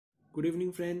Good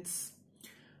evening, friends.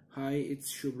 Hi,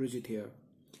 it's Shubhrajit here,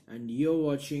 and you're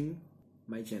watching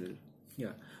my channel.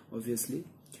 Yeah, obviously.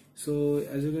 So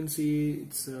as you can see,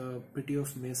 it's pretty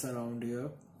of mess around here.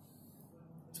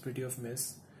 It's pretty of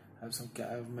mess. I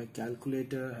have my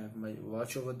calculator, I have my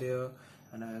watch over there,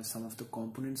 and I have some of the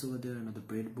components over there, another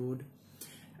breadboard.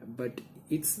 But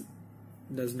it's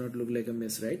does not look like a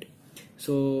mess, right?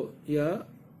 So yeah,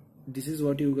 this is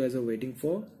what you guys are waiting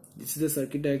for. This is the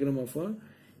circuit diagram of a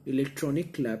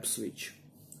electronic lamp switch.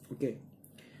 Okay,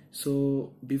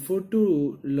 so before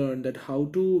to learn that how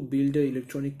to build an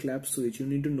electronic clamp switch, you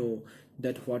need to know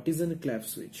that what is a clamp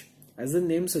switch. As the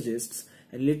name suggests,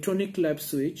 an electronic clamp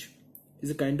switch is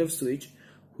a kind of switch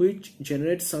which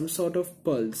generates some sort of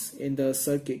pulse in the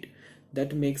circuit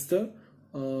that makes the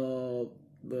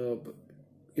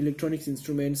electronics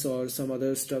instruments or some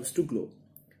other stuffs to glow.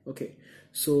 Okay,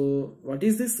 so what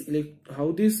is this?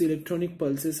 How these electronic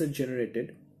pulses are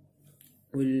generated?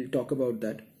 We'll talk about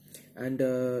that. And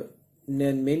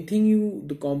then main thing,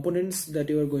 the components that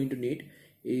you are going to need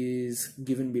is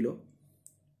given below.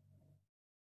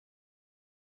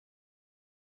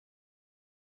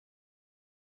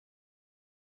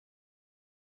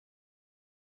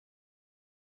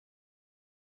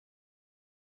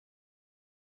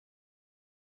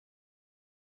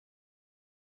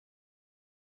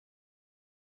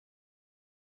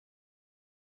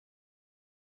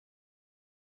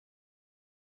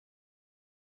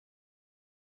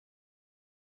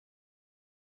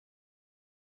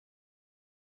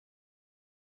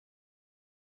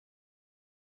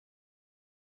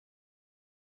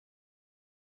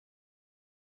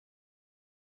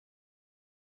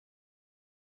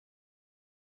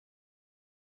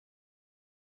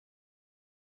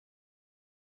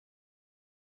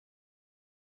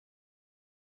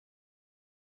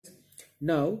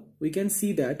 Now we can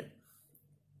see that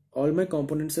all my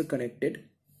components are connected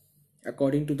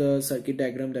according to the circuit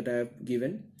diagram that I have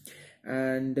given.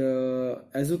 And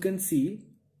as you can see,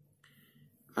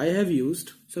 I have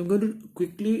used, so I'm going to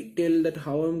quickly tell that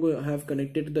how I'm going to have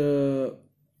connected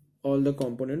all the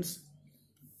components.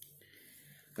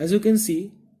 As you can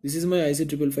see, this is my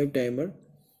IC555 timer.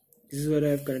 This is where I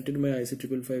have connected my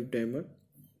IC555 timer.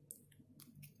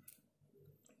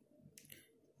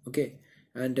 Okay,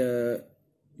 and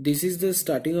this is the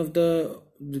starting of the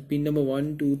pin number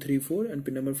 1, 2, 3, 4 and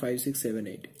pin number 5, 6, 7,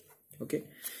 8. Okay,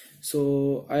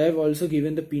 so I have also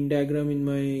given the pin diagram in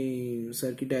my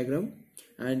circuit diagram,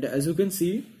 and as you can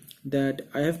see that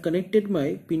I have connected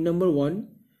my pin number 1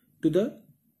 to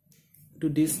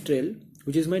this trail,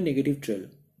 which is my negative trail.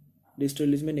 This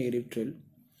trail is my negative trail,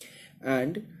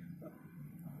 and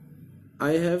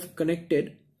I have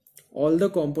connected all the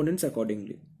components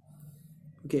accordingly.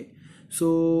 Okay,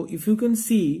 so if you can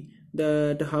see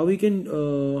that how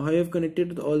I have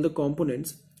connected all the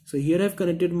components. So here I have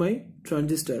connected my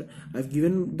transistor. I've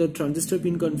given the transistor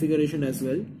pin configuration as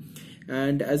well,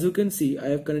 and as you can see, I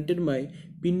have connected my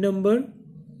pin number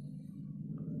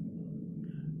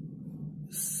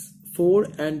 4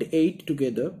 and 8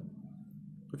 together.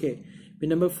 Okay, pin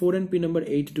number 4 and pin number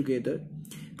 8 together,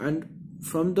 and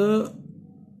from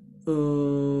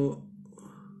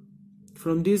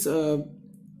this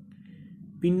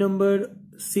pin number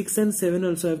 6 and 7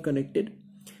 also I have connected,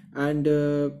 and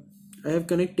I have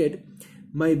connected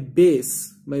my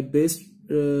base of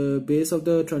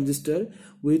the transistor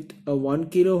with a 1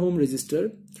 kilo ohm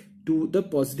resistor to the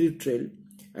positive trail,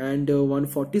 and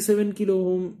 147 kilo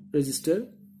ohm resistor.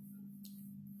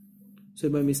 So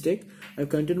my mistake, I have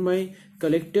connected my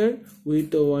collector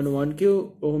with 1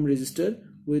 kilo ohm resistor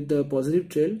with the positive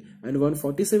trail, and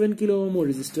 147 kilo ohm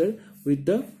resistor with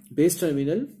the base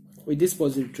terminal with this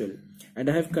positive trail, and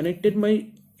I have connected my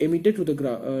emitter to the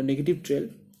negative trail.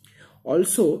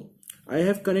 Also, I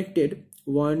have connected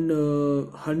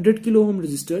 100 kilo ohm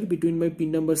resistor between my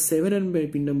pin number 7 and my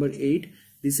pin number 8.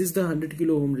 This is the 100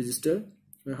 kilo ohm resistor,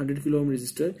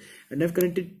 and I've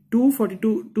connected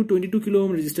 222 kilo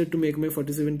ohm resistor to make my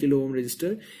 47 kilo ohm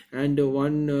resistor, and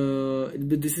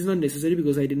this is not necessary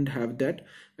because I didn't have that,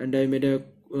 and I made a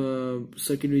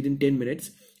circuit within 10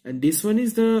 minutes. And this one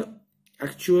is the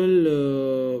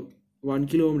actual 1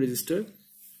 kilo ohm resistor,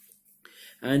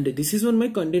 and this is on my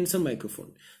condenser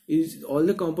microphone. All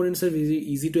the components are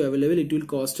easy to available. It will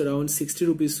cost around 60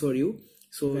 rupees for you,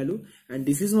 so value. And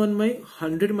this is on my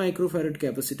 100 microfarad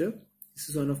capacitor. This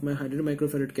is one of my 100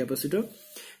 microfarad capacitor,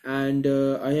 and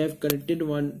I have connected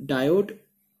one diode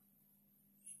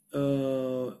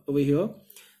over here.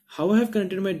 How I have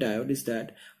connected my diode is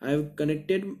that I have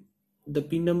connected the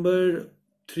pin number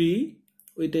 3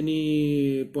 with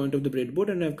any point of the breadboard,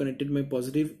 and I have connected my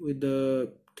positive with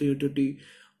the 330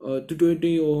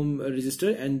 220 ohm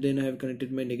resistor, and then I have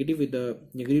connected my negative with the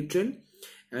negative trail,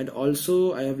 and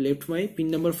also I have left my pin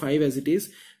number 5 as it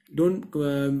is. Don't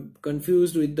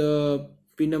confused with the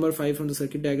pin number 5 from the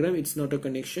circuit diagram, it's not a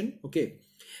connection, okay.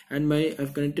 And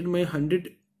I've connected my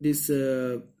 100 this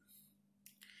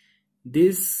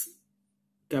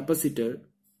capacitor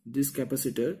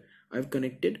I've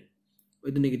connected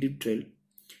with the negative trail,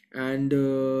 and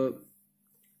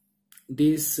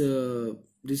this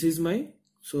is my,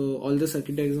 so all the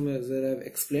circuit diagram as I have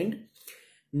explained.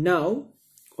 Now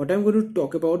what I'm going to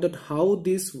talk about, that how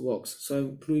this works. So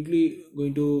I'm quickly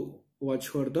going to watch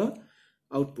for the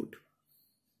output.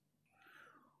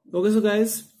 Okay, so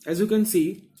guys, as you can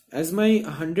see, as my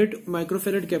 100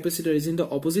 microfarad capacitor is in the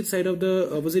opposite side of the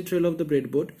opposite trail of the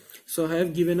breadboard, so I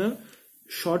have given a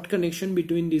short connection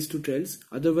between these two trails,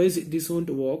 otherwise this won't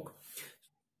work.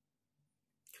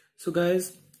 So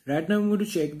guys, right now I'm going to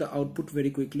check the output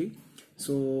very quickly,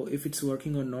 so if it's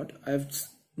working or not. I've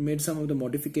made some of the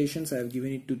modifications. I have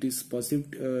given it to this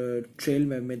positive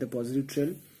trail. I've made the positive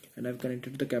trail, and I've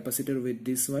connected the capacitor with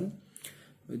this one,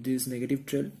 with this negative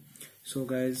trail. So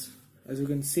guys, as you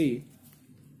can see,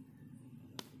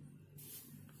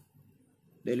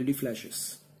 the LED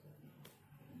flashes.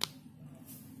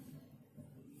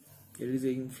 It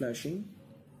is flashing.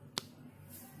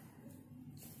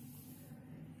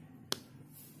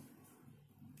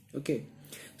 Okay,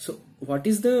 so what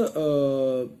is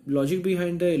the logic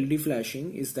behind the LED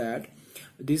flashing is that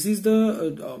this is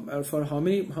the for how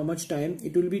much time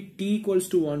it will be. T equals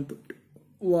to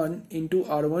 1 into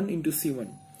R1 into C1.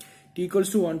 T equals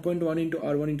to 1.1 into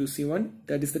R1 into C1,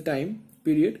 that is the time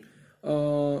period.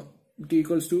 T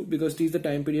equals to, because T is the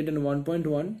time period and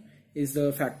 1.1 is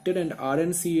the factor, and R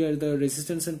and C are the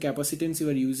resistance and capacitance you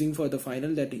are using for the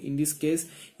final. That in this case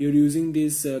you're using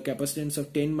this capacitance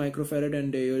of 10 microfarad,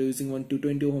 and you're using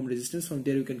 220 ohm resistance. From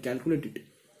there you can calculate it.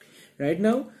 Right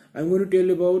now I'm going to tell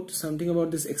you about something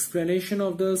about this explanation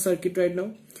of the circuit. Right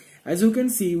now, as you can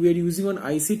see, we are using an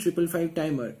IC 555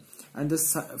 timer, and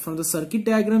from the circuit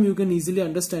diagram you can easily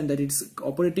understand that it's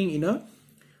operating in a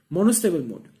monostable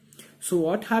mode. So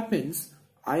what happens,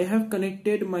 I have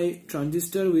connected my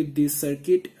transistor with this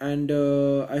circuit, and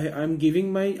I'm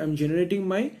generating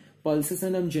my pulses,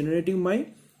 and I'm generating my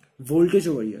voltage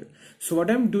over here. So what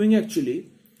I'm doing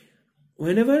actually,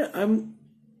 whenever I'm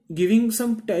giving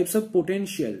some types of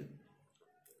potential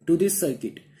to this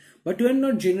circuit, but you are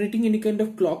not generating any kind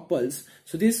of clock pulse,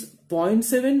 so this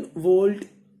 0.7 volt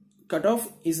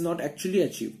cutoff is not actually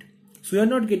achieved. So you are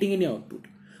not getting any output.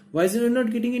 Why is it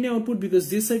not getting any output? Because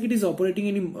this circuit is operating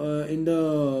in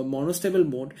the monostable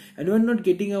mode, and we are not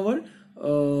getting our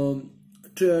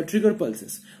trigger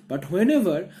pulses. But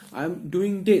whenever I'm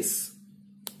doing this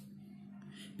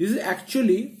is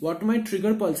actually what my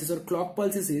trigger pulses or clock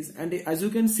pulses is. And as you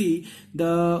can see,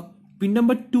 the pin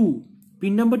number 2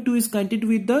 is connected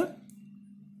with the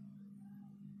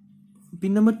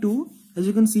pin number 2. As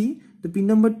you can see, the pin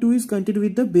number 2 is connected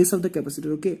with the base of the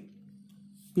capacitor. Okay,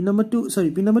 pin number 2 is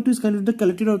connected with the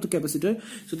collector of the capacitor.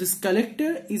 So this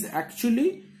collector is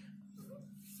actually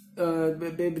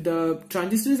the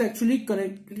transistor is actually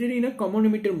connected in a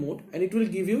common emitter mode, and it will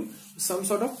give you some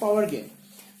sort of power gain.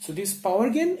 So this power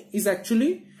gain is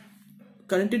actually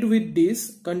connected with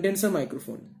this condenser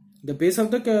microphone. The base of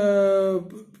the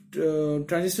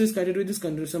transistor is connected with this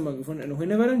condenser microphone, and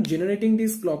whenever I'm generating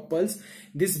this clock pulse,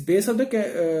 this base of the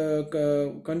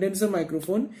condenser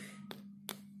microphone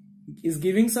is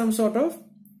giving some sort of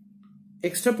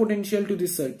extra potential to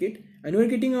this circuit, and we're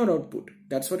getting our output.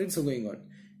 That's what it's going on.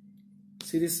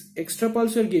 See, this extra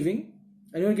pulse we're giving,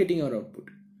 and we're getting our output.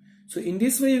 So in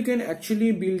this way you can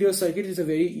actually build your circuit. It's a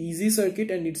very easy circuit,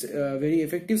 and it's a very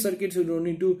effective circuit, so you don't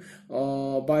need to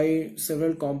buy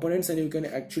several components, and you can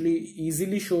actually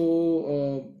easily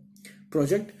show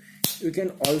project. You can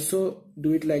also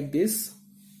do it like this.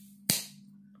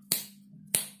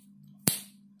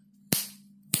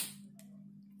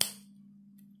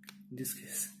 In this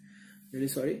case, really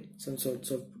sorry, some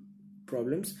sorts of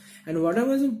problems. And what I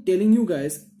was telling you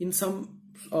guys, in some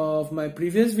of my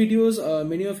previous videos,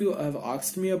 many of you have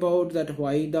asked me about that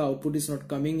why the output is not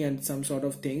coming and some sort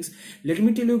of things. Let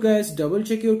me tell you guys, double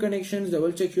check your connections,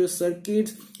 double check your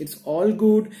circuits. It's all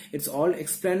good, it's all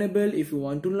explainable. If you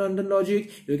want to learn the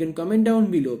logic, you can comment down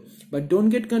below, but don't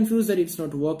get confused that it's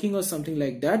not working or something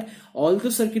like that. All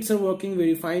the circuits are working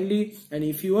very finely, and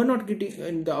if you are not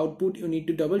getting the output, you need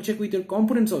to double check with your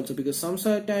components also, because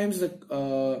sometimes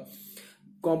the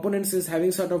components is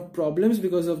having sort of problems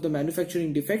because of the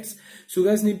manufacturing defects. So you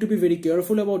guys need to be very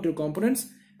careful about your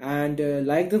components, and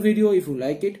like the video if you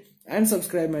like it, and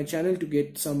subscribe my channel to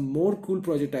get some more cool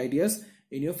project ideas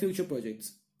in your future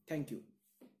projects. Thank you.